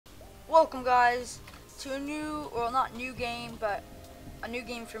Welcome guys to a new, well not new game, but a new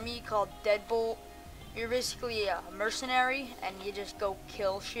game for me called DEADBOLT. You're basically a mercenary and you just go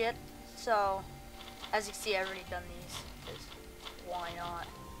kill shit. So, as you can see, I've already done these, 'cause why not?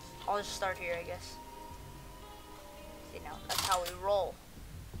 I'll just start here, I guess. See, now, that's how we roll.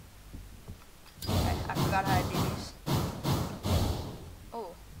 Okay, I forgot how to do these.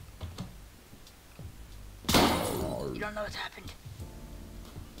 Oh. You don't know what's happened.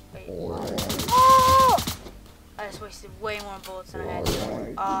 Wait. Oh! I just wasted way more bullets than I had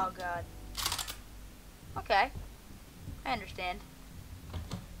to. Oh god. Okay. I understand.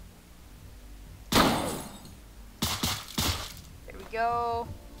 There we go.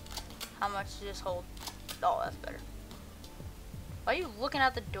 How much does this hold? Oh, that's better. Why are you looking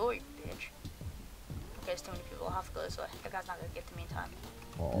out the door, you bitch? Okay, there's too many people. I'll have to go this way. That guy's not gonna get to me in time.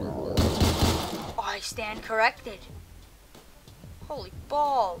 Oh, I stand corrected. Holy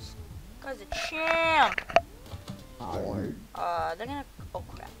balls. That guy's a champ. They're gonna... Oh,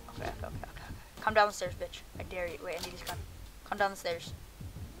 crap. Okay. Come down the stairs, bitch. I dare you. Wait, I need this gun. Come down the stairs.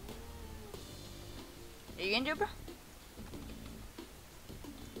 Are you gonna do it, bro?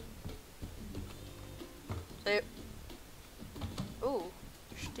 So, ooh,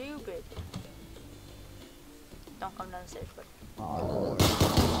 you're stupid. Don't come down the stairs, but...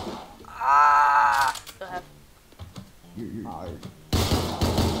 Ah! Still have...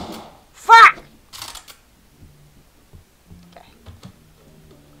 Fuck! Okay.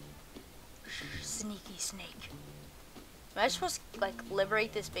 Sneaky snake. Am I supposed to, like,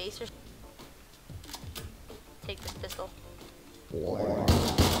 liberate this base or take this pistol?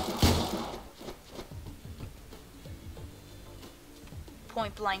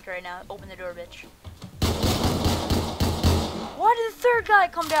 Point blank right now. Open the door, bitch. Why did the third guy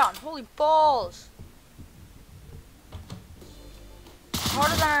come down? Holy balls.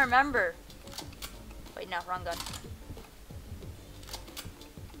 Harder than I remember. Wait, no, wrong gun.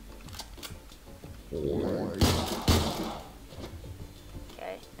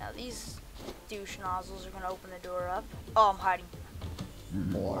 Okay, now these douche nozzles are gonna open the door up. Oh, I'm hiding.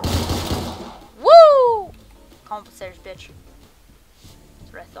 Woo! Come up the stairs, bitch.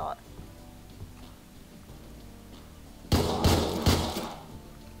 That's what I thought.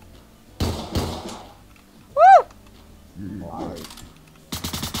 Woo!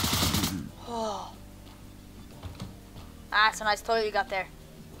 Oh. Ah, it's a nice toy you got there.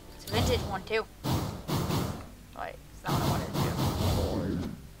 It's a vintage one too. Wait, it's not what I wanted to do.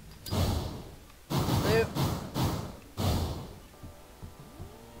 Blue.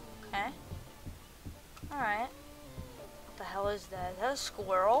 Okay. Alright. What the hell is that? Is that a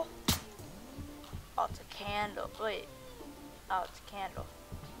squirrel? Oh, it's a candle. Wait. Oh, it's a candle.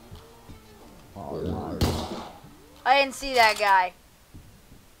 I didn't see that guy.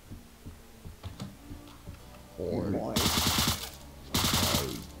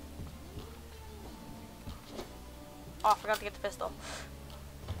 Oh, I forgot to get the pistol.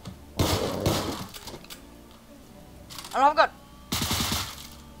 I don't have a gun.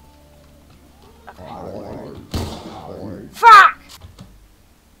 Okay. Fuck!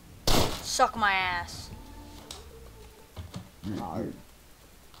 Suck my ass. Bang!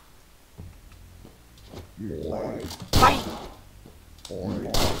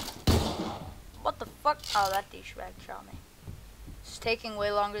 What the fuck? Oh, that douchebag shot me. It's taking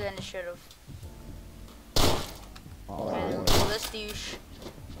way longer than it should have. Okay, so this douche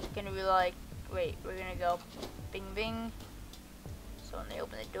gonna be like, wait, we're gonna go bing bing. So when they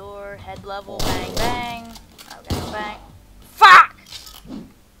open the door, head level, bang bang. I'm gonna bang. Fuck!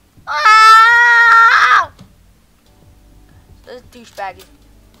 Ah! So this douchebag is...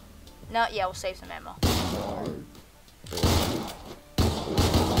 No, yeah, we'll save some ammo.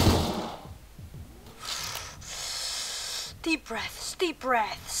 Deep breaths, deep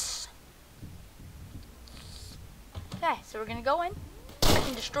breaths. Okay, so we're gonna go in. I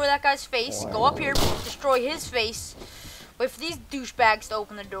can destroy that guy's face. Go up here, destroy his face. Wait for these douchebags to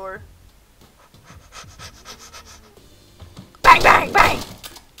open the door. Bang, bang, bang!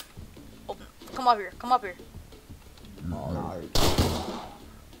 Open. Come up here, come up here.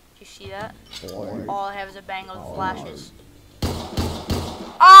 Did you see that? All I have is a bang of flashes.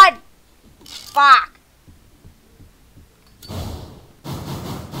 Ah! Fuck!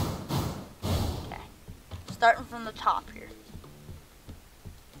 Okay. Starting from the top here.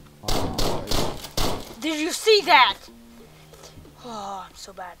 Did you see that? Oh, I'm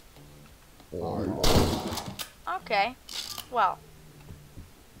so bad. Okay. Well.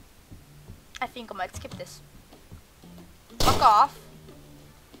 I think I might skip this. Fuck off.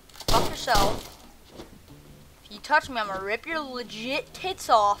 Fuck yourself. If you touch me, I'm gonna rip your legit tits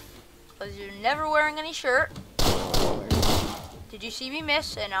off. Because you're never wearing any shirt. Did you see me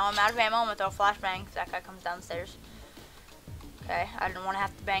miss? And now I'm out of ammo. I'm gonna throw a flashbang if that guy comes downstairs. Okay, I didn't want to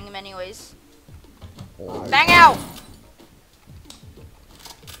have to bang him anyways. Bang out!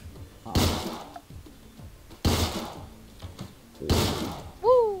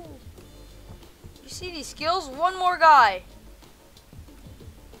 Woo! You see these skills? One more guy.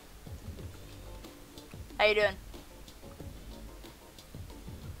 How you doing?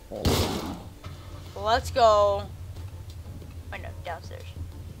 Let's go. Oh no, downstairs.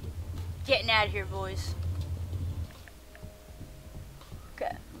 Getting out of here, boys.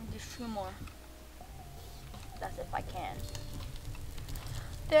 Okay, do a few more. That's if I can.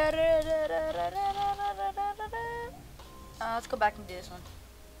 Let's go back and do this one.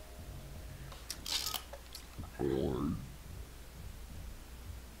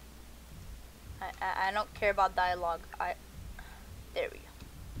 I don't care about dialogue. There we go.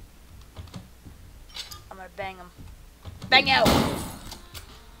 I'm gonna bang him. Bang out!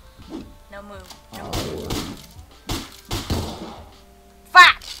 No move. No move.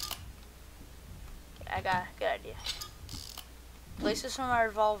 Fuck! Okay, I got a good idea. Place this on my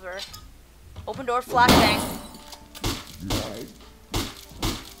revolver. Open door, flashbang.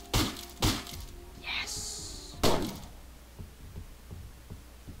 Yes.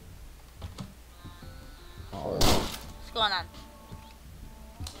 What's going on?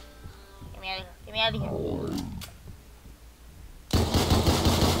 Get me out of here. Get me out of here.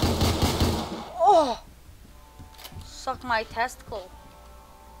 Oh! Suck my testicle.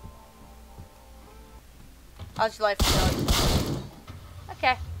 How's your life going?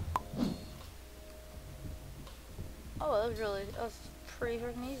 Okay. Oh, that was pretty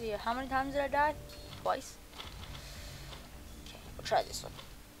freaking easy. How many times did I die? Twice. Okay, we'll try this one.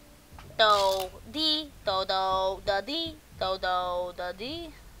 Do, D, do, do, da, D, do, do, da,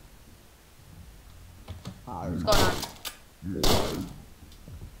 D. What's going on?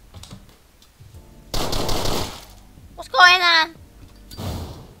 What's going on?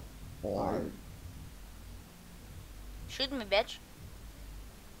 Shoot me, bitch.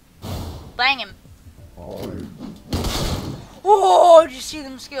 Bang him. Whoa, did you see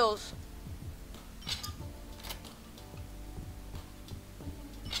them skills?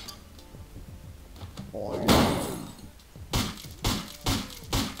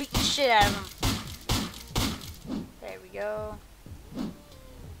 Beat the shit out of him. There we go.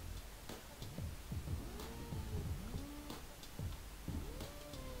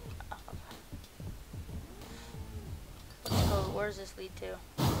 Let's go. Where does this lead to?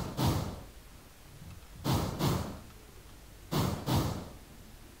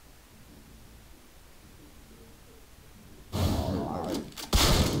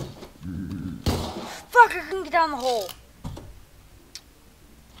 Fuck, I couldn't get down the hole.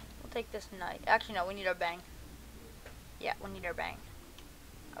 We'll take this knight. Actually, no, we need our bang. Yeah, we need our bang.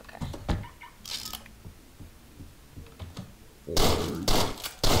 Okay.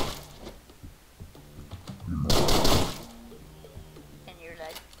 And you're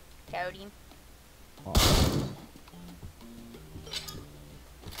like, Cody.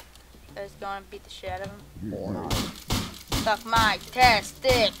 You guys gonna beat the shit out of him? Suck my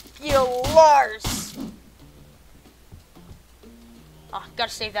testiculars. Oh,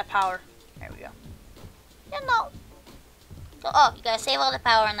 gotta save that power. There we go. Yeah, no. Oh, you gotta save all the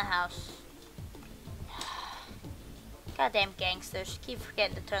power in the house. Goddamn gangsters. Keep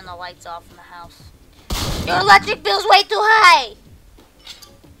forgetting to turn the lights off in the house. Your electric bill's way too high!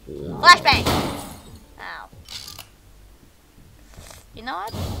 Flashbang! Ow. You know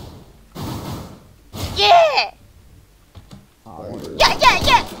what? Yeah!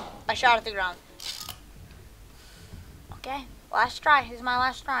 Yeah! I shot at the ground. Okay, last try. This is my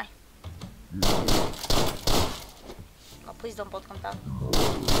last try. Oh, please don't both come down.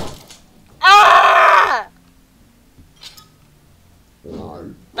 Ah!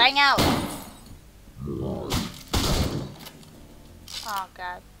 Bang out. Oh,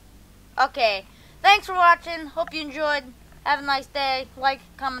 God. Okay, thanks for watching. Hope you enjoyed. Have a nice day. Like,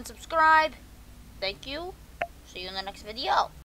 comment, subscribe. Thank you. See you in the next video.